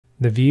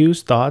The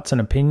views, thoughts, and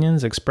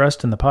opinions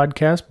expressed in the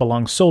podcast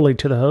belong solely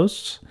to the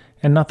hosts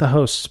and not the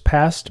host's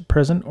past,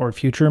 present, or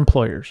future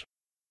employers.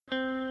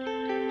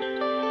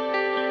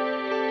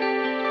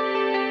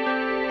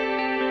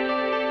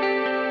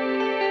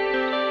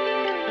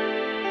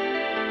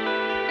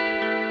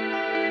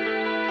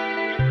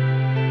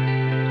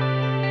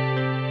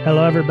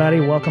 Hello, everybody.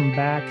 Welcome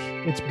back.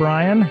 It's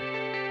Brian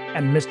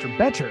and Mr.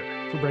 Betcher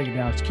for Breaking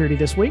Down Security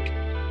this week.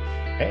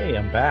 Hey,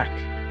 I'm back.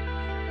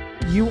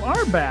 You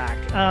are back.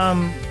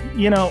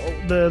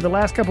 The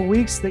last couple of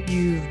weeks that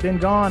you've been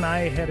gone,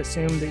 I had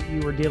assumed that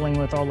you were dealing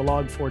with all the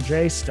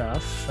Log4j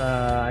stuff.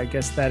 I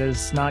guess that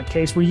is not the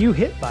case. Were you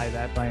hit by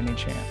that by any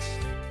chance?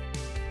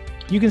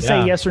 You can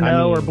say yes or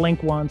no, or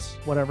blink once,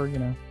 whatever,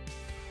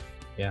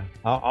 Yeah,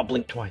 I'll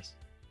blink twice.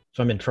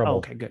 So I'm in trouble. Oh,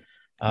 okay, good.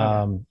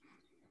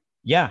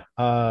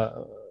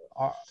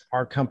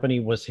 Our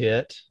company was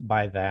hit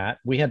by that.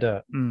 We had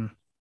to,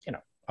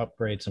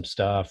 upgrade some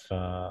stuff.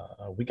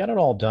 We got it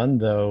all done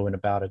though in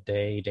about a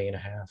day and a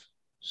half.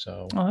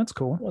 So that's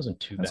cool. It wasn't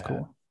too bad. That's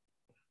cool.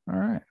 All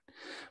right.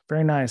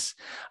 Very nice.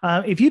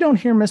 If you don't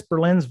hear Miss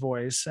Berlin's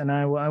voice, and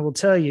I will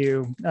tell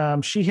you,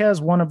 she has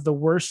one of the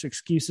worst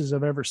excuses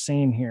I've ever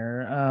seen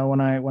here.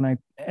 When I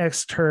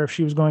asked her if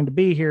she was going to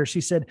be here,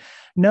 she said,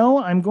 "No,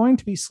 I'm going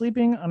to be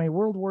sleeping on a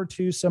World War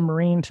II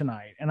submarine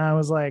tonight." And I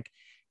was like,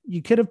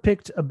 you could have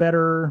picked a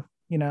better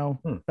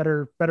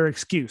better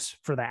excuse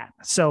for that.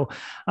 So,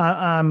 you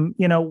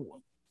don't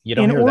hear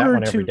that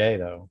one every day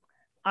though.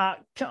 I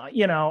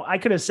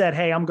could have said,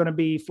 "Hey, I'm going to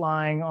be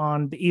flying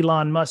on the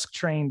Elon Musk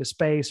train to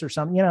space or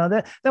something."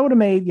 That would have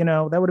made,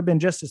 that would have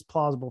been just as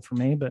plausible for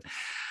me. But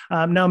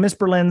no, Miss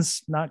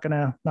Berlin's not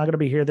gonna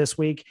be here this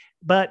week.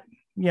 But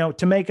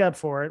to make up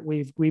for it,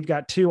 we've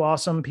got two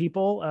awesome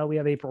people. We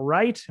have April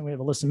Wright and we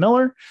have Alyssa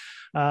Miller.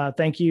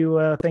 Thank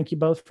you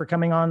both for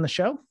coming on the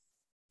show.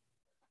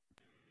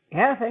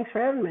 Yeah, thanks for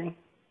having me.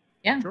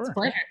 Yeah, sure. It's a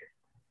pleasure.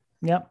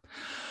 Yep.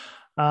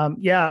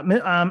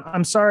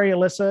 I'm sorry,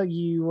 Alyssa.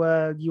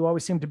 You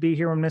always seem to be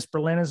here when Miss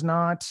Berlin is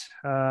not.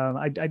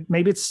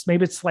 Maybe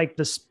it's like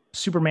this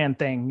Superman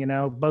thing.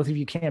 Both of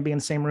you can't be in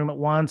the same room at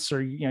once,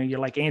 or you're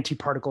like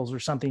anti-particles or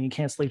something. You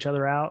cancel each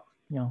other out.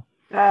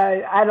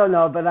 I don't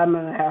know, but I'm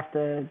gonna have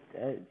to.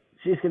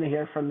 She's gonna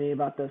hear from me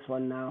about this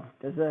one now.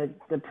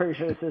 I'm pretty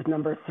sure this is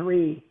number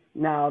 3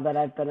 now that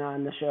I've been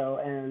on the show,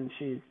 and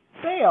she's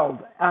failed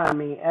on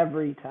me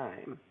every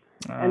time.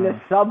 And this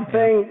sub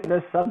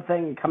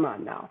thing, come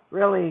on now,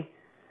 really?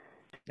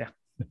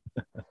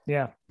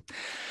 Yeah.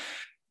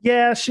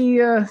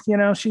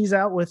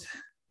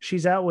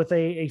 She's out with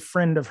a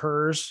friend of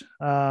hers.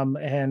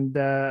 And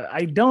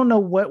I don't know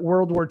what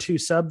World War II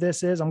sub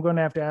this is. I'm going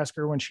to have to ask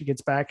her when she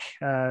gets back.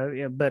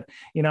 But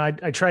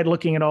I tried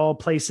looking at all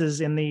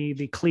places in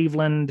the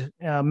Cleveland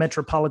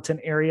metropolitan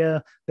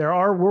area. There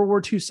are World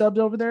War II subs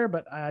over there,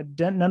 but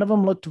none of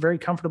them looked very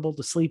comfortable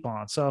to sleep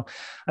on. So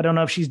I don't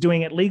know if she's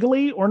doing it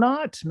legally or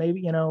not.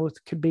 Maybe, it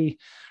could be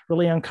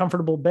really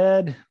uncomfortable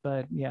bed,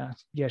 but yeah.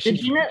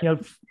 Did you know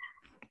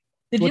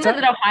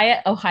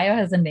that Ohio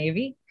has a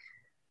Navy?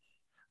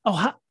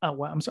 Well,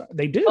 I'm sorry.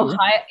 They do.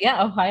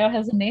 Ohio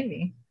has a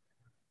Navy.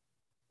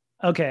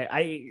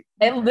 Okay.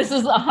 This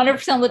is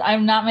 100%.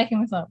 I'm not making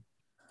this up.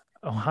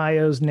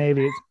 Ohio's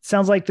Navy. It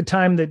sounds like the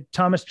time that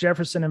Thomas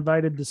Jefferson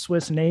invited the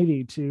Swiss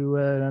Navy to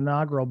an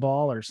inaugural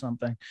ball or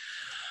something.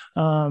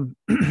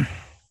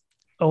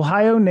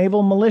 Ohio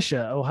Naval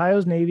Militia,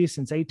 Ohio's Navy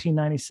since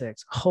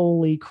 1896.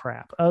 Holy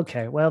crap.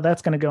 Okay. Well,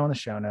 that's going to go in the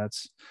show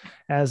notes,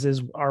 as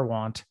is our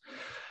want.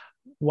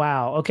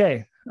 Wow.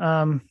 Okay.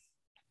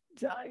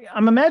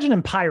 I'm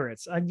imagining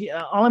pirates.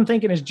 All I'm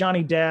thinking is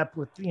Johnny Depp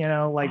with,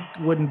 like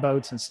wooden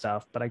boats and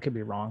stuff, but I could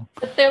be wrong.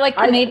 But they're like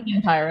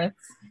Canadian pirates.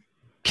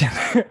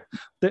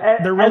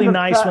 They're really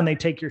nice when they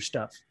take your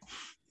stuff.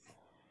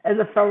 As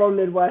a fellow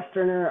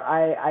Midwesterner,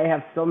 I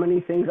have so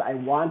many things I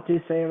want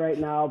to say right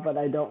now, but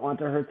I don't want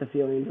to hurt the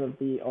feelings of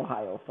the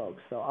Ohio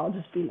folks. So I'll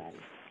just be nice.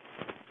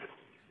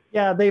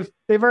 Yeah, they've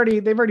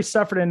already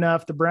suffered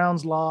enough. The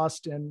Browns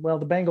lost, and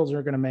the Bengals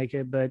are going to make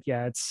it. But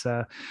yeah, it's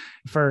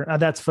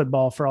that's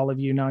football for all of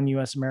you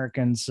non-U.S.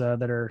 Americans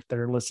that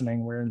are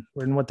listening. We're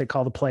in what they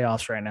call the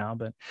playoffs right now.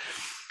 But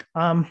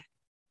I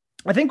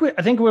think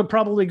we'll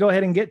probably go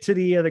ahead and get to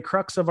the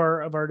crux of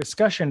our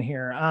discussion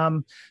here.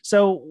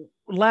 So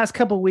last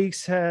couple of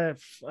weeks,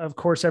 of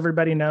course,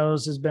 everybody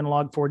knows has been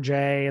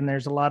Log4j, and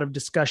there's a lot of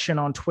discussion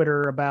on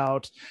Twitter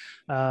about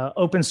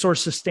open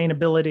source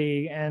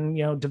sustainability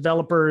and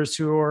developers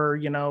who are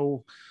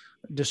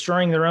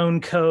destroying their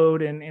own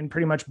code and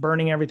pretty much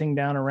burning everything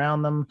down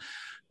around them.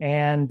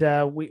 And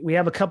we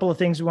have a couple of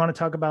things we want to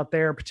talk about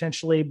there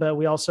potentially, but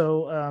we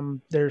also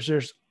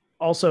there's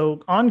also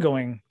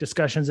ongoing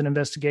discussions and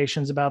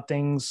investigations about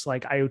things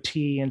like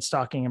IoT and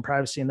stalking and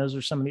privacy. And those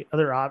are some of the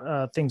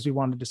other things we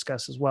want to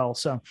discuss as well.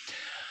 So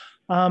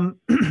I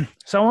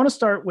want to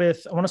start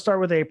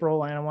with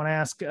April, and I want to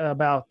ask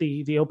about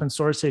the open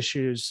source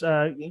issues.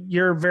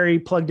 You're very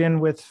plugged in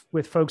with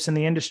folks in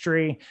the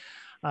industry.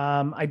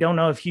 I don't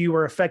know if you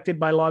were affected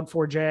by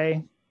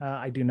Log4j.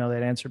 I do know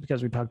that answer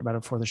because we talked about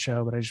it before the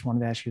show, but I just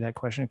wanted to ask you that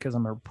question because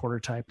I'm a reporter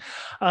type.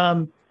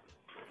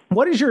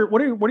 What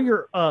are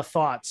your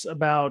thoughts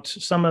about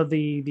some of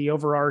the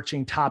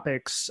overarching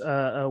topics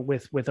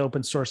with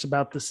open source,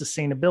 about the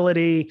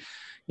sustainability,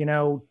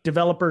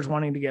 developers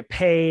wanting to get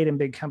paid and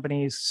big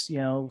companies,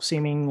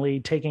 seemingly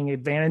taking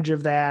advantage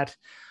of that?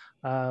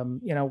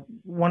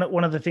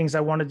 One of the things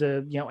I wanted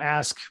to,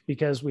 ask,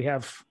 because we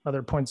have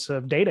other points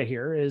of data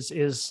here,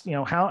 is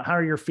how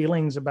are your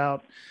feelings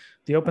about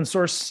the open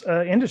source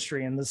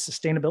industry and the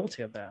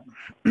sustainability of that?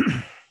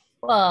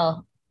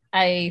 Well,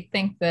 I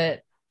think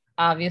that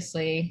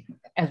obviously,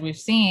 as we've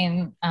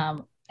seen,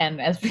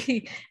 and as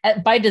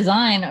by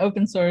design,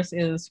 open source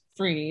is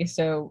free.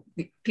 So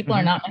people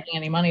are not making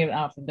any money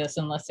off of this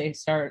unless they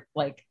start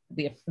like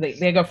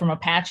they go from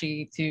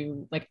Apache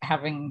to like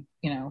having,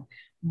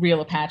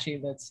 real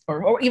Apache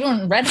or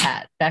even Red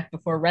Hat, back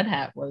before Red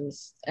Hat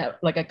was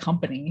like a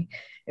company.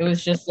 It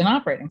was just an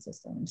operating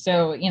system.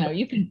 So,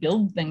 you can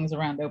build things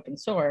around open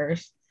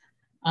source,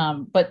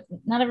 but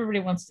not everybody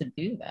wants to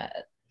do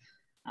that.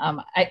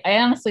 I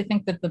honestly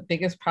think that the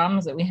biggest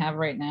problems that we have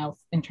right now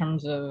in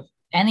terms of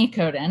any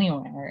code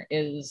anywhere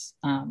is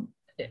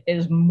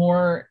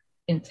more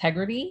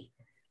integrity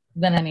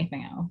than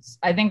anything else.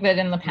 I think that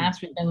in the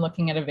past we've been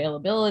looking at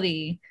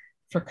availability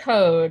for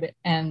code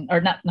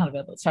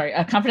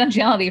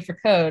confidentiality for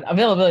code.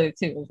 Availability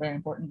too is very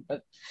important,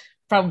 but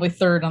probably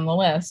third on the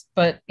list.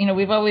 But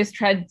we've always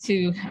tried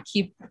to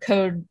keep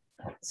code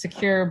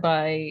secure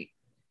by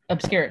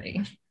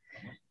obscurity.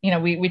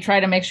 We try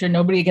to make sure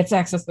nobody gets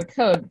access to the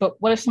code,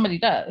 but what if somebody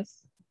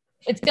does?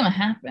 It's going to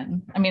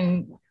happen. I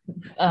mean,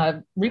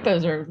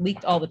 repos are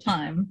leaked all the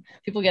time.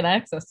 People get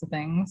access to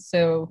things,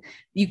 so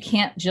you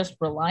can't just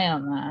rely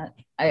on that.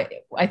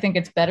 I think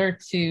it's better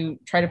to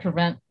try to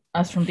prevent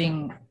us from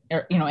being,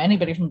 or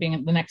anybody from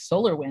being the next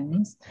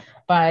SolarWinds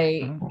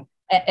by,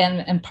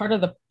 and part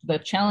of the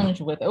challenge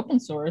with open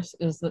source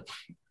is that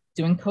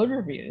doing code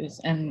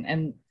reviews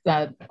and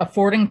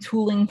affording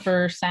tooling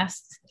for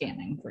SAS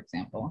scanning, for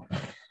example.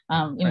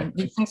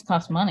 These things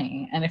cost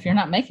money, and if you're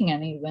not making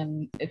any,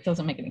 then it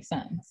doesn't make any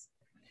sense.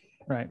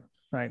 Right.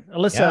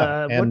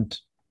 Alyssa,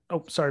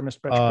 sorry, Mr.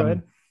 Betcher, go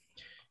ahead.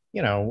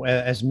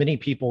 As many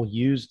people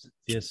used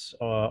this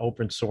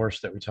open source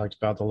that we talked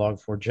about, the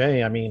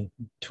Log4j, I mean,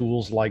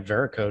 tools like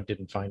Veracode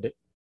didn't find it.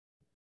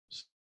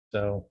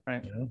 So,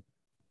 right.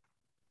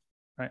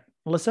 Right.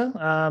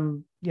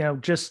 Alyssa,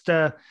 just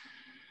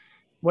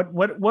what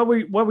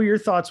were your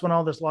thoughts when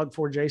all this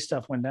Log4j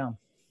stuff went down?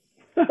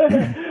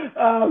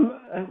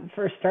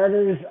 For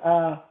starters,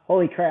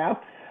 holy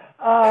crap.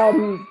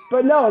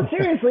 But no,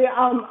 seriously,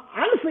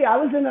 honestly, I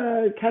was in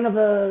a kind of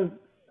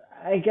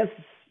I guess,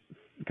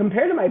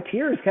 compared to my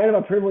peers, kind of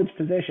a privileged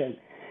position.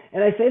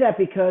 And I say that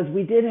because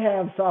we did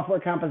have software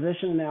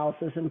composition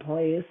analysis in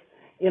place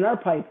in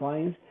our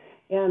pipelines.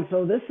 And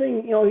so this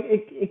thing,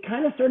 it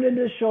kind of started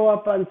to show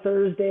up on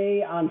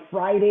Thursday. On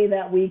Friday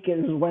that week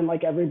is when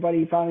like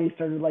everybody finally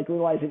started like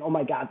realizing, oh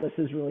my God, this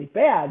is really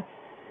bad.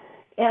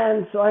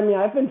 And so, I mean,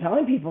 I've been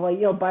telling people,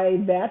 like, by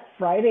that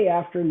Friday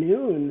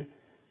afternoon,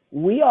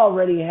 we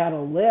already had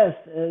a list,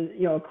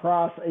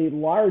 across a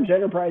large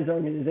enterprise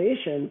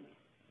organization.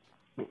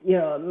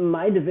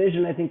 My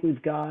division, I think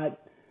we've got,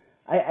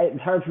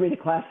 it's hard for me to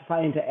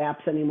classify into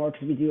apps anymore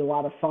because we do a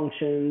lot of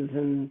functions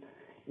and,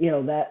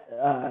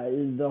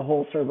 the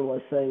whole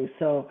serverless thing.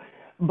 So,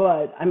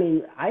 but I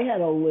mean, I had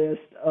a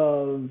list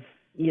of,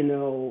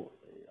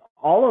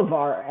 all of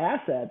our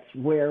assets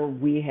where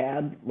we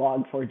had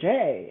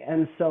Log4j.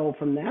 And so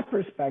from that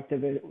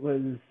perspective, it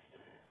was,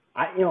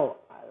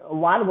 a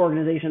lot of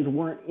organizations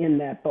weren't in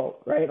that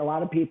boat, right? A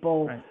lot of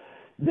people, right,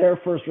 their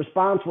first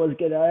response was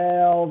get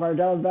all of our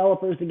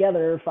developers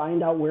together,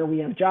 find out where we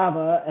have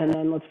Java, and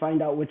then let's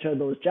find out which of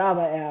those Java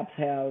apps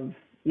have,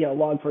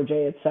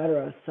 Log4j, et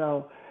cetera.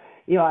 So,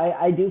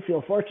 I do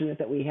feel fortunate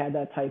that we had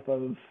that type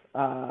of,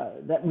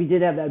 that we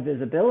did have that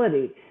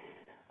visibility.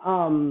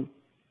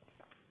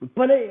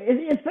 But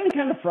it's been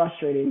kind of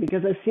frustrating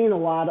because I've seen a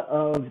lot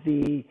of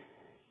the,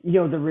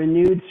 the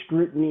renewed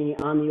scrutiny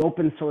on the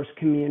open source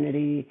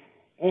community.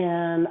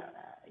 And,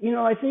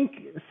 I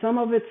think some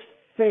of it's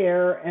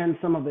fair and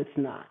some of it's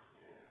not,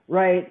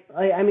 right?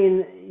 I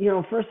mean,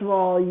 first of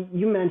all,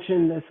 you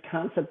mentioned this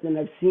concept, and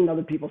I've seen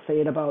other people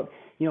say it about,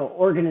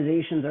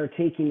 organizations are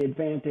taking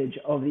advantage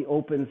of the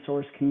open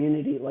source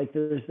community. Like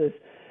there's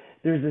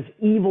this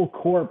evil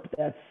corp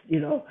that's,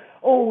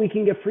 we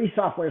can get free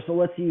software, so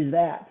let's use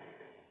that.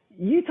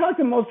 You talk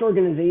to most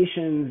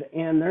organizations,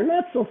 and they're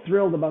not so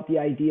thrilled about the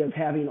idea of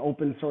having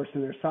open source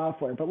in their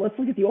software. But let's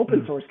look at the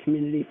open source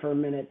community for a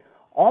minute.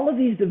 All of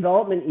these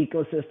development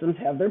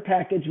ecosystems have their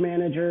package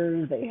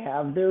managers. They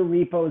have their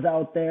repos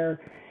out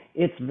there.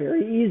 It's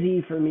very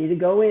easy for me to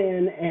go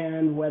in,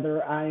 and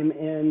whether I'm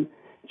in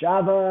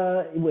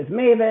Java with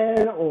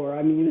Maven or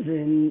I'm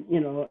using,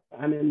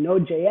 I'm in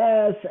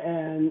Node.js,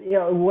 and,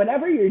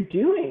 whatever you're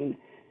doing,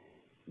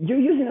 you're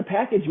using a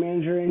package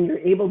manager and you're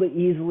able to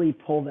easily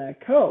pull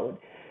that code.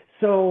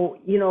 So,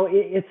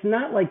 it's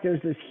not like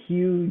there's this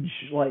huge,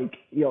 like,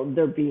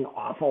 they're being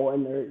awful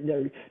and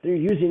they're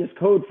using this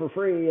code for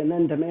free and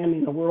then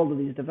demanding the world of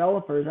these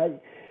developers.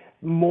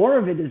 More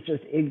of it is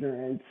just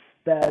ignorance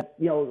that,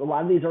 a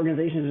lot of these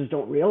organizations just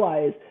don't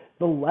realize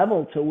the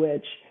level to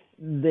which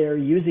they're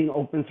using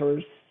open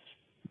source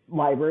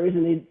libraries,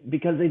 and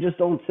because they just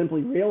don't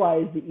simply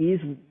realize the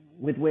ease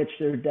with which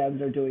their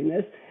devs are doing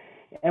this,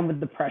 and with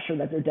the pressure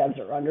that their devs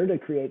are under to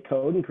create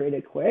code and create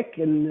it quick.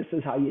 And this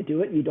is how you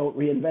do it. You don't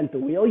reinvent the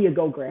wheel. You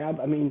go grab.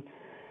 I mean,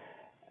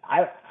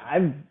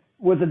 I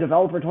was a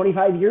developer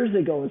 25 years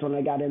ago is when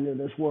I got into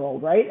this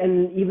world, right?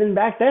 And even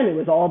back then, it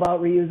was all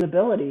about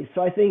reusability.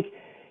 So I think,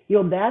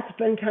 that's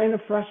been kind of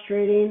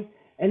frustrating.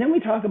 And then we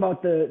talk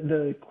about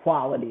the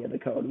quality of the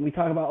code. And we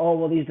talk about, oh,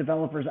 well, these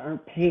developers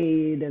aren't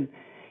paid, and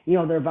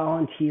they're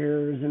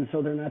volunteers, and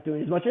so they're not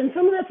doing as much. And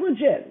some of that's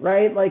legit,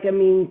 right? Like, I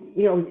mean,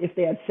 if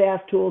they had SaaS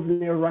tools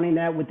and they were running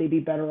that, would they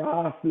be better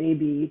off?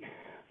 Maybe.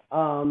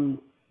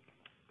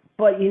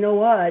 But you know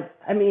what?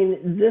 I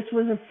mean, this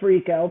was a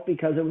freak out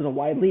because it was a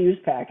widely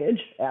used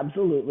package,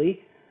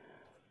 absolutely.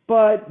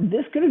 But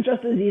this could have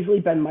just as easily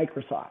been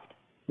Microsoft.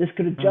 This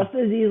could have just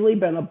as easily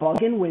been a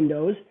bug in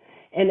Windows,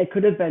 and it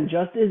could have been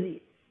just as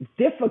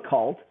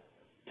difficult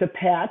to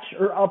patch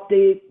or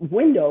update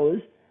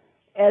Windows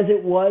as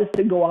it was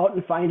to go out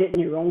and find it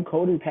in your own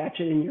code and patch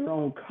it in your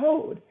own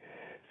code.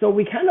 So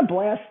we kind of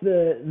blast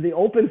the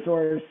open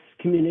source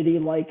community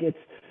like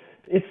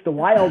it's the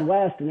Wild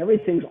West and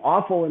everything's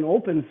awful in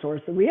open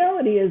source. The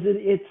reality is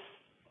it's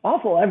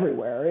awful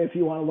everywhere, if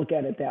you want to look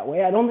at it that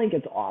way. I don't think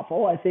it's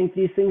awful. I think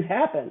these things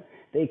happen.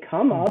 They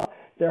come up.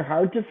 They're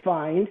hard to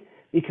find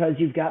because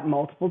you've got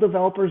multiple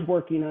developers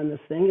working on this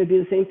thing. It'd be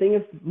the same thing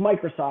if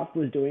Microsoft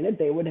was doing it.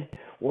 They would,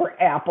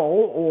 or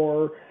Apple,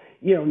 or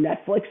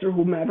Netflix, or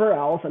whomever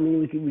else. I mean,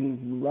 we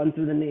can run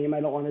through the name. I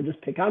don't want to just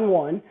pick on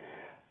one,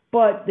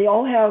 but they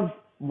all have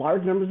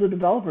large numbers of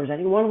developers.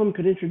 Any one of them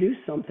could introduce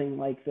something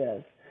like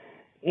this,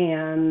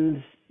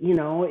 and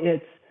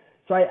it's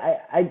so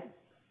I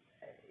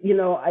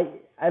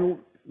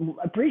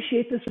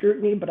appreciate the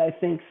scrutiny, but I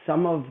think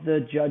some of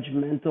the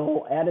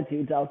judgmental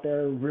attitudes out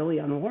there are really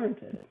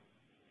unwarranted.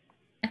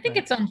 I think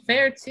it's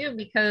unfair too,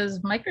 because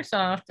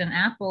Microsoft and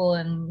Apple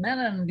and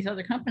Meta and these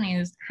other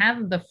companies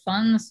have the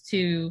funds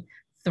to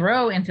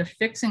throw into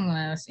fixing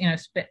this,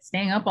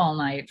 staying up all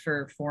night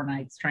for 4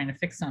 nights trying to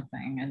fix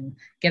something and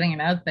getting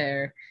it out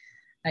there.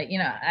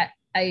 I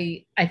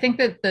think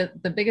that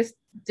the biggest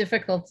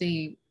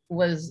difficulty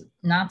was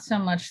not so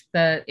much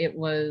that it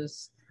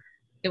was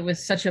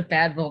such a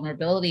bad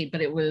vulnerability,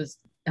 but it was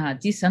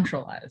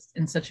decentralized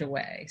in such a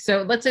way.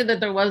 So let's say that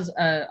there was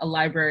a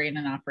library in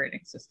an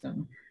operating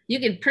system. You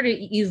could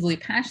pretty easily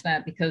patch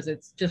that because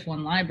it's just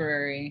one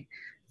library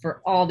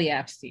for all the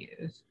apps to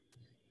use.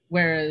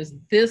 Whereas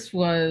this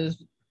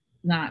was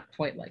not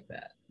quite like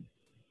that.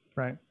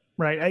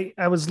 Right.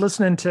 I was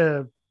listening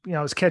to,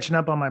 I was catching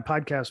up on my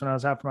podcast when I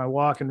was out for my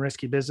walk, and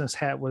Risky Business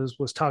Hat was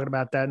talking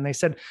about that. And they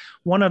said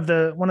one of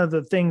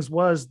the things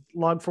was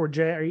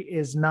Log4j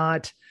is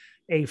not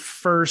a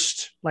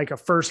first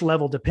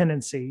level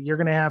dependency. You're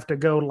going to have to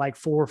go like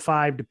 4 or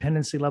 5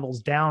 dependency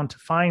levels down to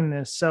find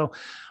this. So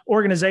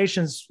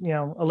organizations,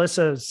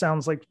 Alyssa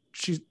sounds like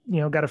she's,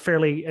 got a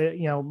fairly,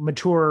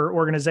 mature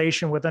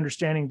organization with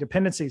understanding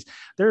dependencies.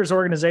 There's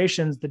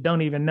organizations that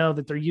don't even know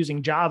that they're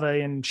using Java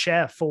and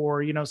Chef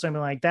or, something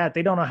like that.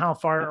 They don't know how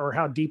far or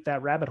how deep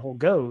that rabbit hole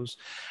goes.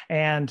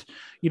 And,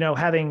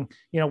 having,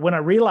 when I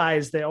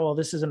realized that,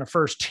 this isn't a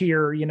first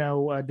tier,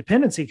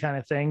 dependency kind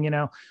of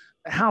thing,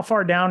 how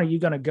far down are you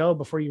going to go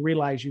before you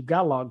realize you've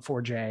got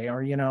Log4j,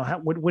 or,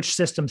 which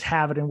systems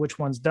have it and which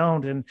ones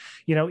don't? And,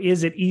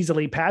 is it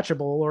easily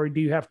patchable, or do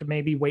you have to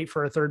maybe wait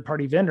for a third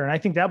party vendor? And I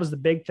think that was the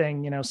big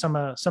thing. Some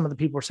of the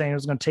people were saying it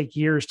was going to take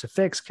years to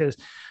fix because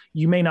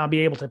you may not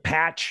be able to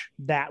patch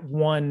that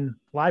one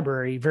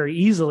library very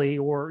easily,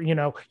 or,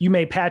 you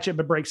may patch it,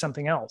 but break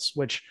something else,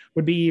 which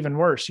would be even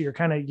worse. So you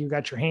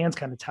got your hands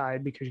kind of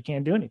tied because you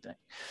can't do anything.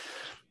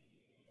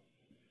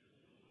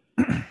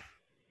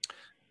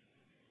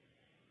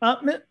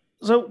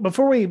 So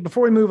before we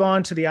move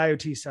on to the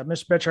IoT stuff,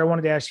 Mr. Betcher, I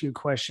wanted to ask you a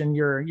question.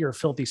 You're a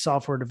filthy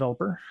software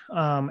developer,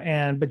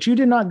 but you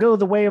did not go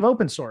the way of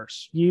open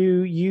source.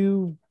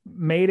 You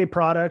made a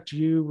product,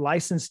 you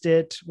licensed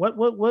it.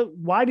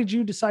 Why did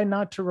you decide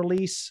not to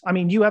release? I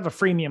mean, you have a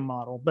freemium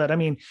model, but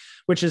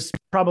which is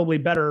probably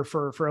better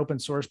for open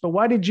source. But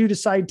why did you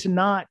decide to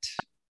not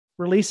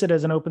release it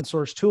as an open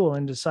source tool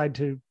and decide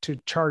to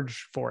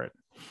charge for it?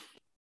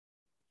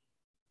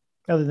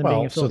 Other than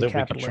being a so that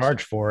capitalist. We could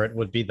charge for it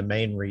would be the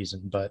main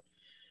reason. But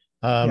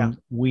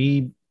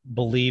we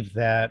believe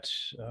that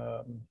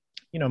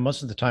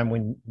most of the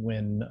time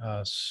when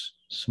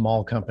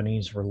small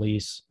companies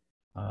release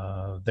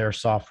their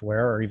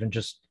software, or even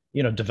just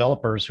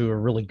developers who are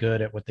really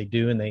good at what they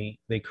do, and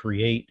they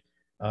create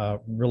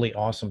really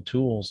awesome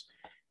tools,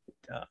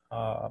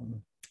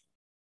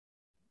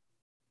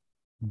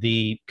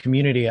 the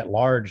community at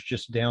large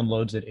just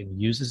downloads it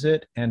and uses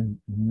it, and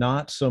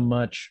not so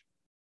much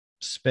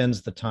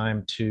spends the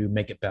time to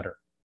make it better.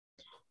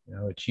 You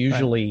know, it's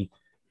usually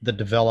the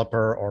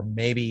developer or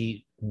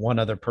maybe one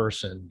other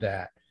person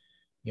that,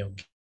 you know,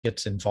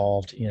 gets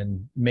involved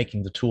in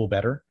making the tool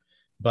better,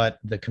 but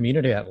the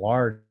community at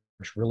large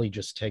really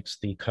just takes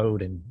the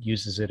code and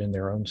uses it in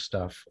their own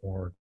stuff.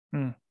 Or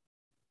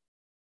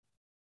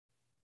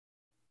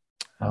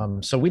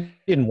so we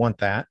didn't want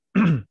that.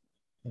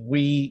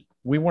 we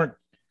weren't.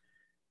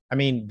 I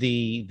mean,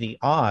 the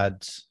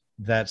odds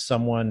that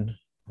someone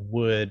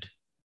would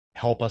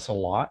help us a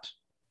lot,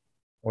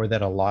 or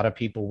that a lot of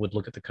people would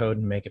look at the code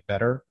and make it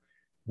better,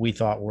 we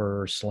thought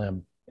were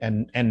slim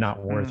and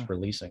not worth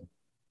releasing.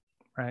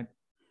 Right.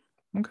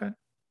 Okay.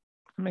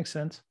 That makes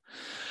sense.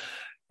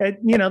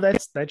 You know,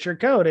 that's your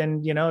code,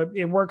 and you know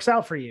it works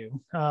out for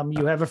you.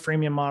 You have a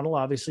freemium model,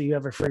 obviously. You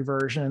have a free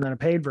version and then a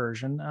paid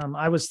version.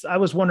 I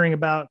was wondering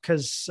about,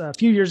 because a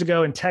few years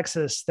ago in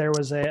Texas there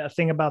was a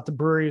thing about the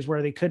breweries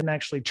where they couldn't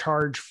actually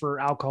charge for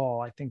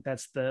alcohol. I think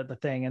that's the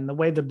thing, and the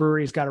way the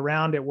breweries got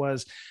around it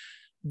was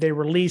they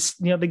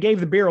released, you know, they gave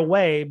the beer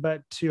away,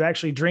 but to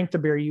actually drink the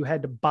beer you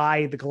had to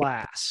buy the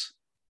glass.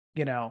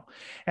 You know,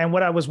 and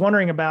what I was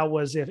wondering about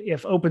was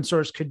if open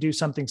source could do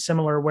something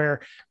similar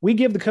where we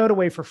give the code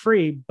away for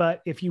free, but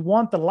if you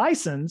want the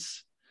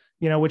license,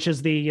 you know, which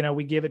is the, you know,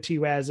 we give it to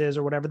you as is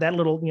or whatever, that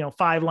little, you know,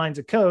 5 lines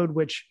of code,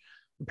 which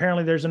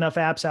apparently there's enough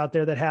apps out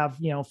there that have,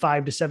 you know,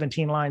 5 to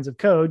 17 lines of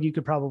code, you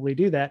could probably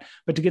do that.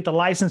 But to get the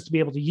license to be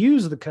able to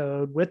use the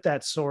code with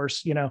that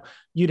source, you know,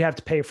 you'd have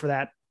to pay for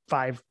that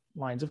 5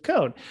 lines of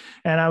code.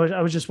 And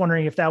I was just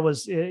wondering if that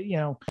was, you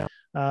know,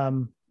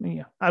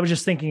 I was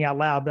just thinking out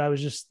loud, but I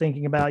was just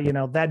thinking about, you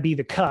know, that'd be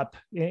the cup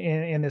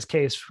in this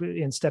case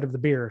instead of the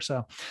beer.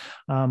 So,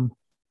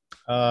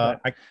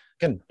 I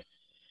can,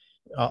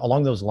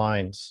 along those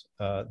lines,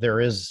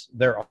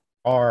 there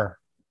are,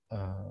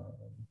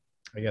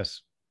 I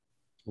guess,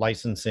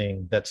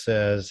 licensing that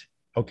says,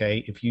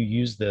 okay, if you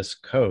use this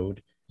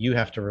code, you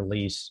have to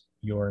release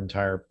your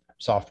entire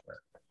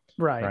software,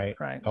 right,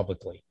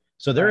 publicly.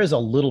 So there is a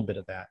little bit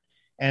of that,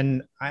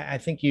 and I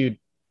think you'd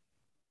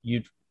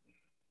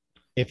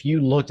if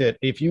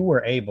you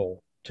were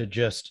able to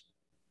just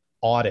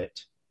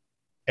audit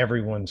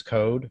everyone's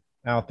code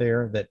out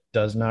there that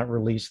does not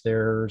release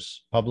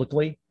theirs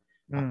publicly,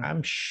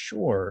 I'm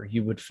sure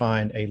you would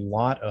find a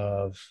lot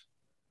of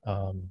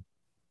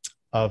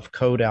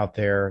code out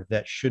there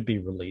that should be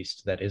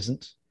released that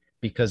isn't,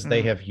 because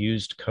they have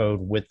used code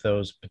with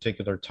those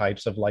particular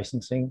types of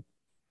licensing,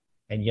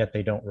 and yet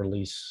they don't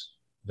release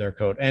their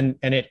code. And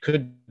it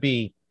could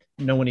be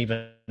no one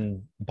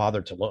even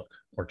bothered to look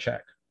or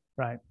check.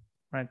 Right.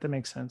 That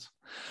makes sense.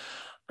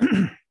 Go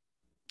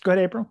ahead,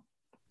 April.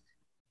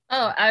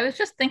 Oh, I was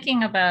just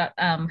thinking about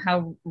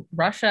how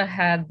Russia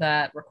had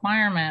that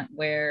requirement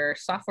where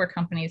software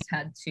companies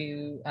had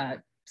to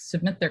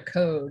submit their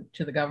code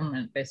to the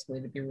government,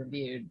 basically, to be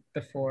reviewed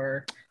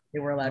before they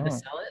were allowed to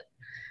sell it.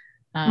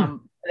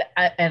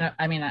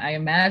 I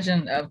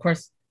imagine, of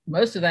course,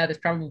 most of that is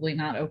probably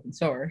not open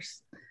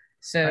source.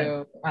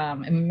 So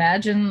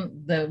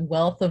imagine the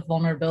wealth of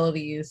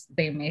vulnerabilities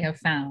they may have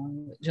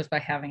found just by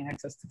having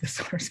access to the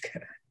source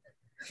code.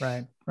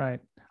 Right.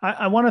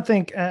 I want to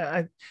think,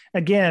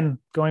 again,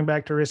 going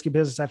back to risky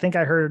business, I think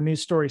I heard a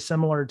news story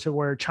similar to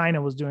where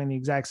China was doing the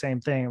exact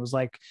same thing. It was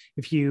like,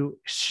 if you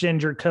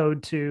send your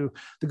code to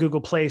the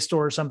Google Play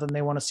Store or something,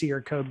 they want to see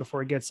your code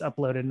before it gets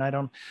uploaded. And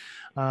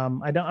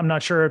I'm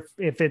not sure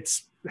if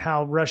it's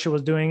how Russia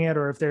was doing it,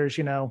 or if there's,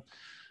 you know,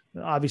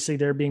 obviously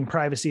there being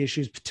privacy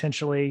issues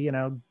potentially, you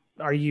know,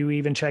 are you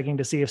even checking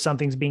to see if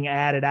something's being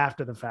added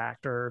after the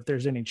fact or if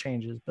there's any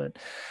changes? But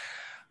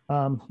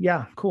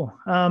yeah, cool.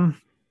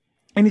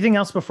 Anything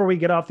else before we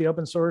get off the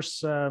open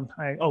source?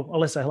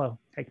 Alyssa, hello.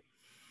 Hey.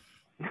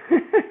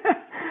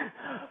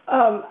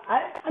 I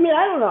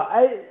don't know.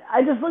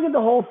 I just look at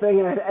the whole thing,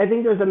 and I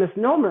think there's a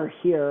misnomer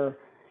here,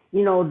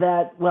 you know,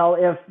 that, well,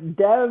 if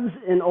devs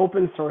in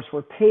open source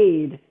were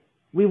paid,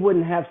 we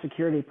wouldn't have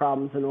security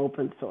problems in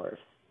open source.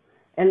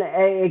 And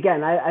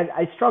again,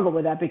 I struggle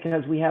with that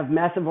because we have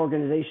massive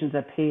organizations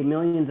that pay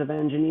millions of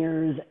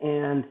engineers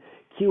and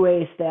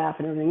QA staff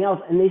and everything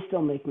else, and they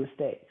still make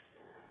mistakes,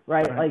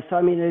 right? Like, so,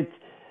 I mean,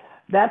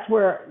 that's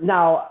where,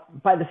 now,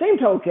 by the same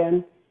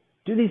token,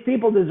 do these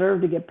people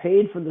deserve to get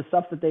paid for the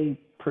stuff that they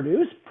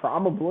produce?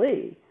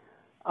 Probably.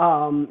 You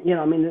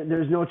know, I mean,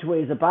 there's no two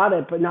ways about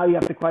it, but now you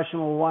have to question,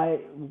 well,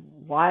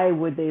 why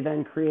would they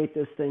then create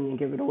this thing and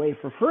give it away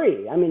for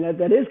free? I mean,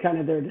 that is kind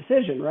of their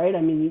decision, right? I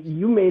mean,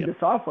 you made the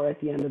software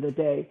at the end of the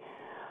day.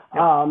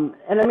 And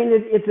I mean,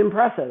 it's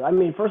impressive. I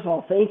mean, first of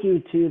all, thank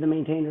you to the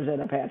maintainers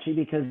at Apache,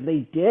 because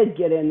they did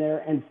get in there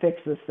and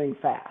fix this thing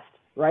fast,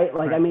 right?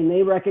 Like, I mean,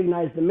 they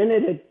recognized the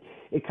minute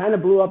it kind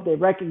of blew up, they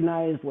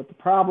recognized what the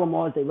problem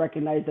was. They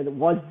recognized that it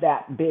was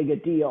that big a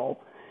deal.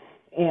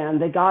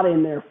 And they got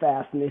in there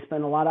fast, and they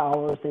spent a lot of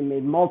hours. They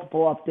made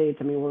multiple updates.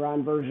 I mean, we're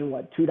on version,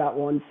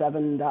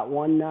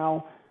 2.17.1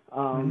 now,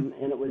 and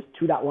it was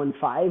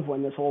 2.15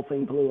 when this whole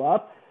thing blew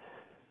up,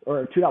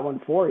 or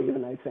 2.14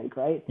 even, I think,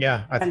 right?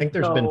 Yeah, I think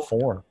there's been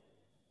 4.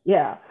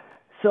 Yeah.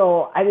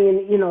 So, I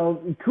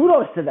mean,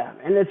 kudos to them,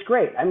 and it's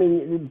great. I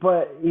mean,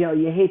 but,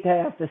 you hate to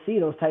have to see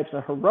those types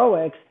of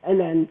heroics, and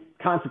then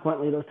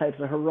consequently those types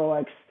of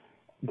heroics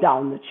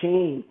down the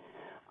chain.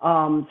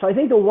 So I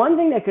think the one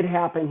thing that could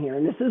happen here,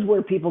 and this is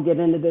where people get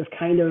into this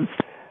kind of,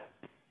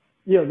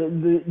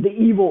 the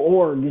evil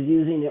org is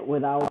using it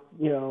without,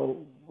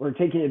 or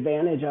taking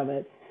advantage of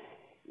it.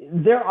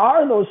 There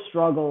are those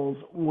struggles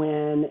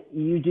when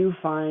you do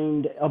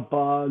find a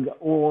bug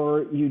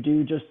or you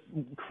do just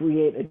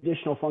create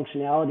additional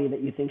functionality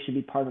that you think should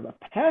be part of a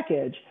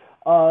package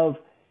of,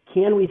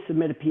 can we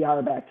submit a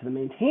PR back to the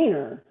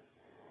maintainer?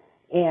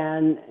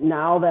 And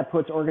now that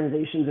puts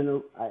organizations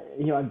in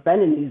I've been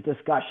in these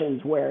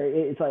discussions where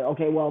it's like,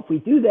 okay, well, if we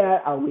do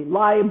that, are we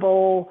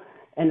liable?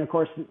 And of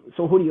course,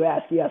 so who do you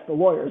ask? You ask the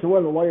lawyers. And what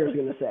are the lawyers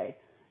going to say?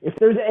 If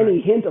there's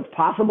any hint of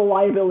possible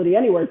liability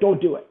anywhere,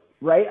 don't do it.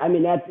 Right? I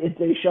mean,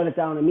 they shut it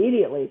down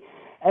immediately.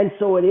 And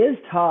so it is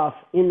tough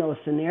in those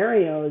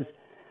scenarios.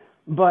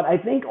 But I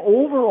think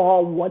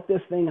overall what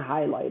this thing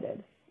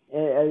highlighted,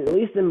 at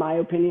least in my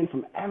opinion,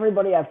 from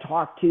everybody I've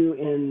talked to,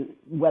 in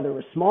whether it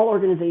was small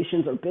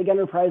organizations or big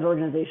enterprise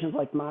organizations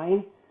like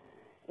mine,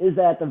 is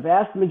that the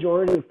vast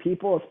majority of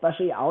people,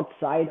 especially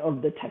outside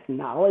of the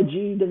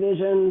technology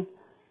division,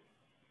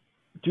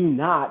 do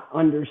not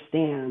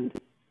understand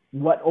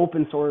what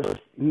open source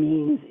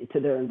means to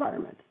their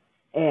environment.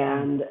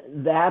 And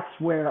that's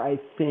where I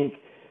think,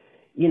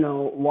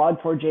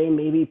 Log4j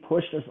maybe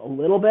pushed us a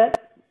little bit.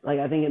 Like,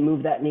 I think it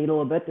moved that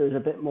needle a bit. There's a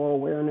bit more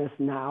awareness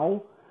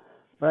now.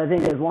 But I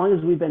think as long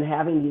as we've been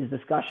having these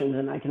discussions,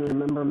 and I can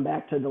remember them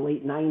back to the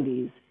late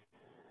 90s,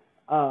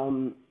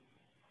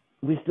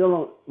 we still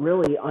don't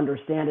really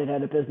understand it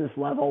at a business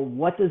level.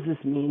 What does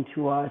this mean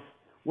to us?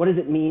 What does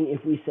it mean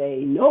if we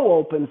say no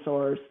open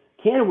source?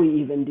 Can we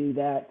even do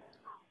that?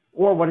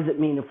 Or what does it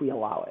mean if we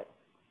allow it?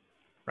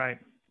 Right.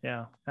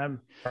 Yeah.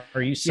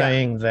 Are you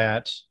saying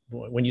that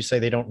when you say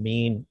they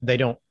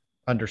don't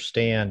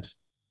understand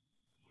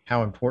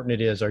how important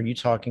it is, are you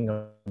talking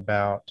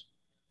about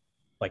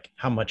like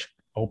how much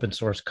open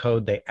source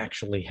code they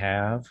actually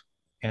have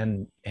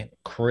and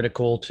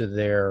critical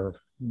to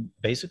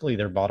basically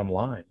their bottom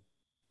line?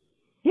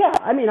 Yeah.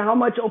 I mean, how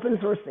much open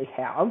source they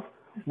have,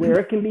 where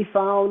it can be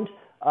found,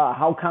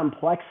 how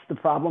complex the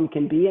problem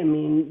can be. I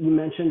mean, you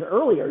mentioned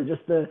earlier,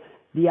 just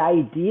the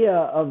idea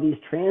of these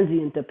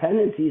transient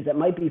dependencies that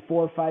might be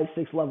 4, 5,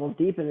 6 levels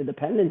deep in a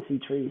dependency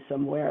tree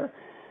somewhere.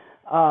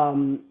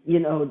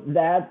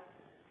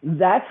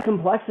 That's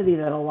complexity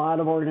that a lot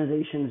of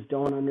organizations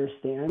don't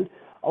understand.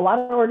 A lot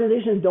of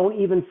organizations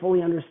don't even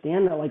fully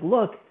understand that, like,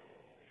 look,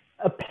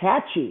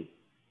 Apache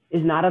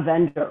is not a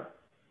vendor.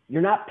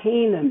 You're not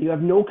paying them. You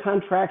have no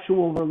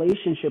contractual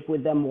relationship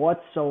with them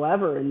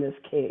whatsoever in this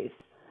case.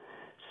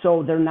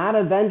 So they're not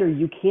a vendor.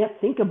 You can't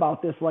think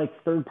about this like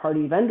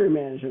third-party vendor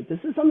management. This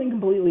is something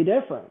completely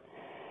different.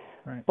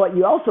 Right. But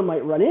you also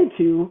might run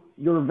into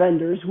your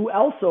vendors who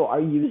also are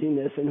using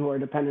this and who are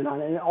dependent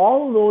on it. And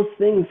all of those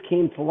things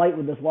came to light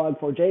with this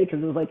Log4j,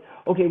 because it was like,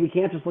 okay, we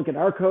can't just look at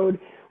our code.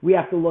 We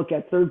have to look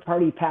at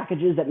third-party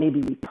packages that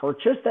maybe we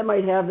purchased that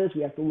might have this.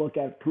 We have to look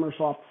at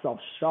commercial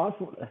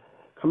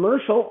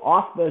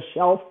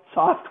off-the-shelf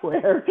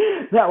software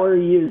that we're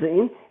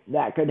using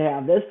that could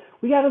have this.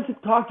 We got to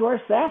talk to our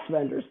SaaS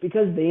vendors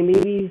because they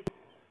may be,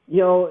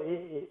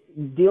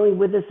 dealing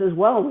with this as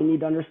well. We need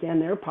to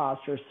understand their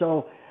posture.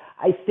 So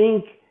I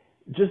think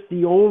just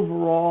the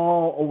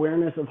overall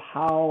awareness of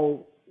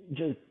how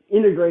just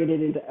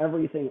integrated into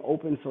everything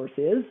open source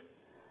is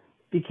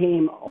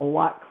became a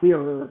lot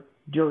clearer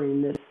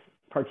during this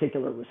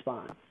particular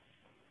response.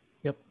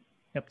 Yep,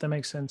 that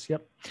makes sense.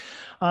 Yep.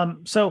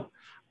 I'm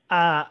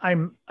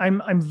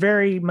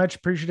very much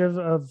appreciative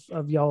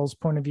of y'all's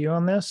point of view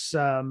on this.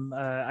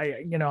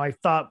 I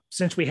thought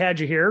since we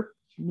had you here,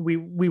 we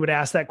would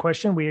ask that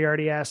question. We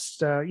already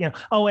asked,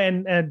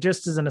 and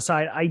just as an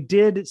aside, I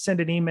did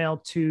send an email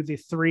to the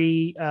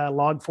 3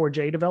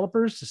 Log4j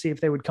developers to see if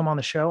they would come on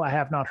the show. I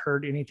have not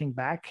heard anything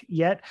back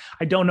yet.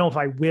 I don't know if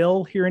I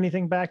will hear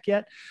anything back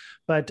yet,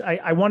 but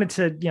I wanted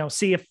to,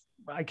 see if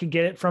I could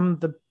get it from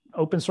the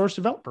open source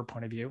developer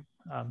point of view.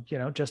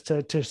 Just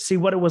to see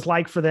what it was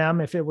like for them,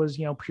 if it was,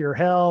 pure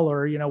hell,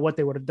 or, what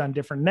they would have done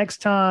different next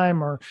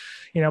time, or,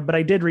 but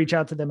I did reach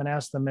out to them and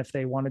ask them if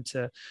they wanted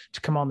to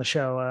come on the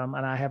show.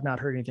 And I have not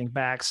heard anything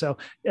back. So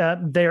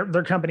their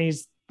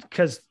companies,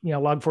 because,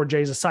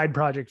 Log4j is a side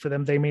project for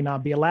them, they may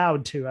not be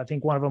allowed to. I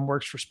think one of them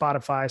works for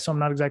Spotify, so I'm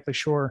not exactly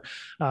sure.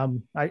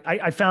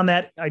 I found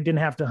that I didn't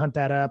have to hunt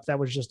that up. That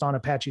was just on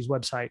Apache's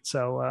website.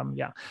 So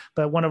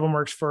but one of them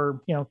works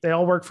for, they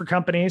all work for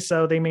companies,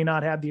 so they may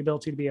not have the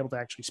ability to be able to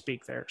actually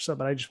speak there. So,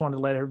 but I just wanted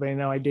to let everybody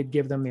know I did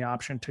give them the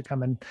option to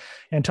come in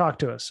and talk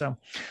to us. So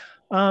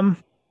that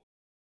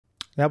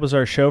was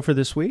our show for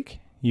this week.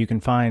 You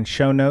can find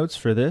show notes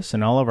for this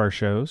and all of our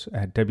shows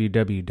at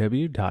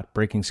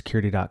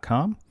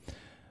www.breakingsecurity.com.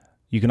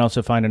 You can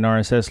also find an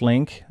RSS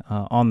link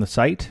on the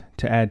site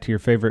to add to your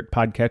favorite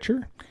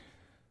podcatcher.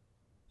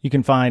 You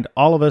can find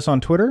all of us on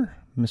Twitter.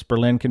 Miss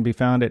Berlin can be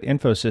found at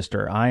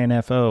InfoSystir,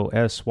 INFOSYSTIR.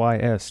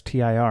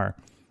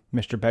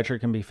 Mr. Betcher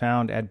can be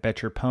found at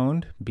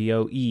Betcherpwned,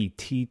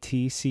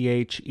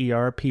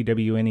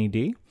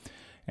 BOETTCHERPWNED.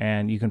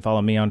 And you can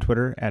follow me on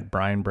Twitter at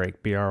Brian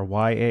Brake,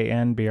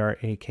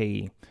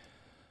 BRYANBRAKE.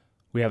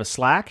 We have a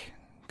Slack.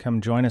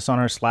 Come join us on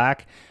our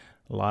Slack.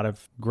 A lot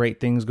of great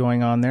things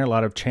going on there, a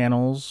lot of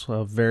channels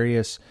of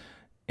various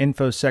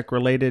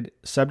InfoSec-related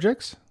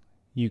subjects.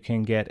 You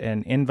can get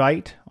an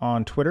invite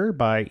on Twitter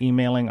by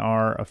emailing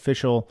our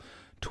official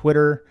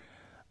Twitter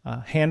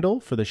handle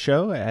for the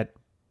show at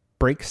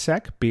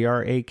Brakesec,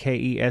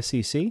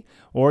 BRAKESEC,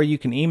 or you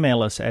can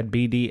email us at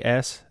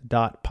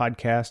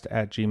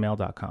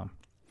bds.podcast@gmail.com.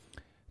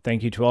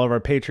 Thank you to all of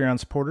our Patreon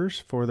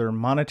supporters for their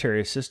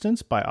monetary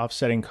assistance by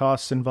offsetting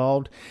costs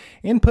involved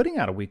in putting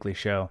out a weekly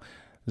show.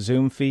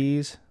 Zoom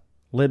fees,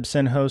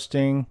 Libsyn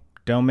hosting,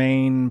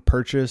 domain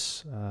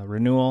purchase,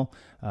 renewal,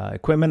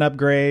 equipment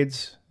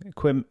upgrades,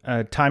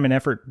 time and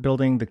effort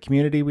building the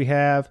community we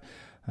have.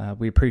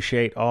 We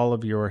appreciate all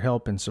of your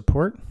help and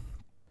support.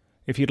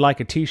 If you'd like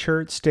a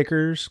t-shirt,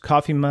 stickers,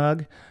 coffee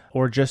mug,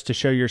 or just to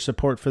show your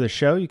support for the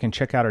show, you can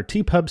check out our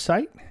TPub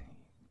site,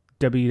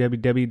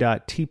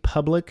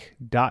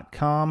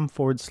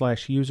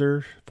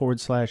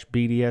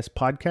 www.tpublic.com/user/BDS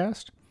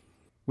podcast.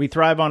 We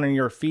thrive on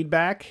your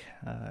feedback.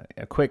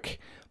 A quick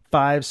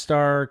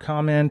 5-star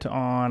comment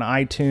on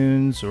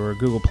iTunes or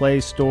Google Play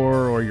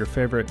Store or your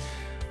favorite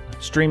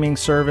streaming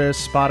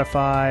service,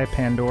 Spotify,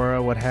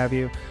 Pandora, what have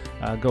you,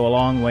 go a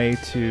long way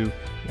to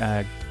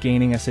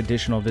gaining us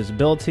additional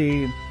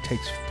visibility. It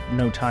takes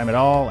no time at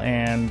all,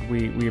 and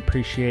we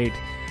appreciate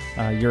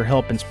your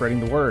help in spreading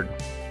the word.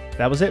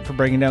 That was it for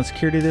Breaking Down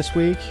Security this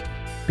week.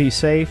 Be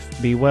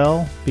safe, be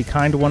well, be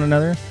kind to one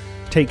another,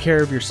 take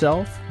care of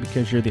yourself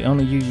because you're the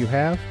only you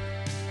have,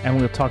 and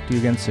we'll talk to you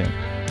again soon.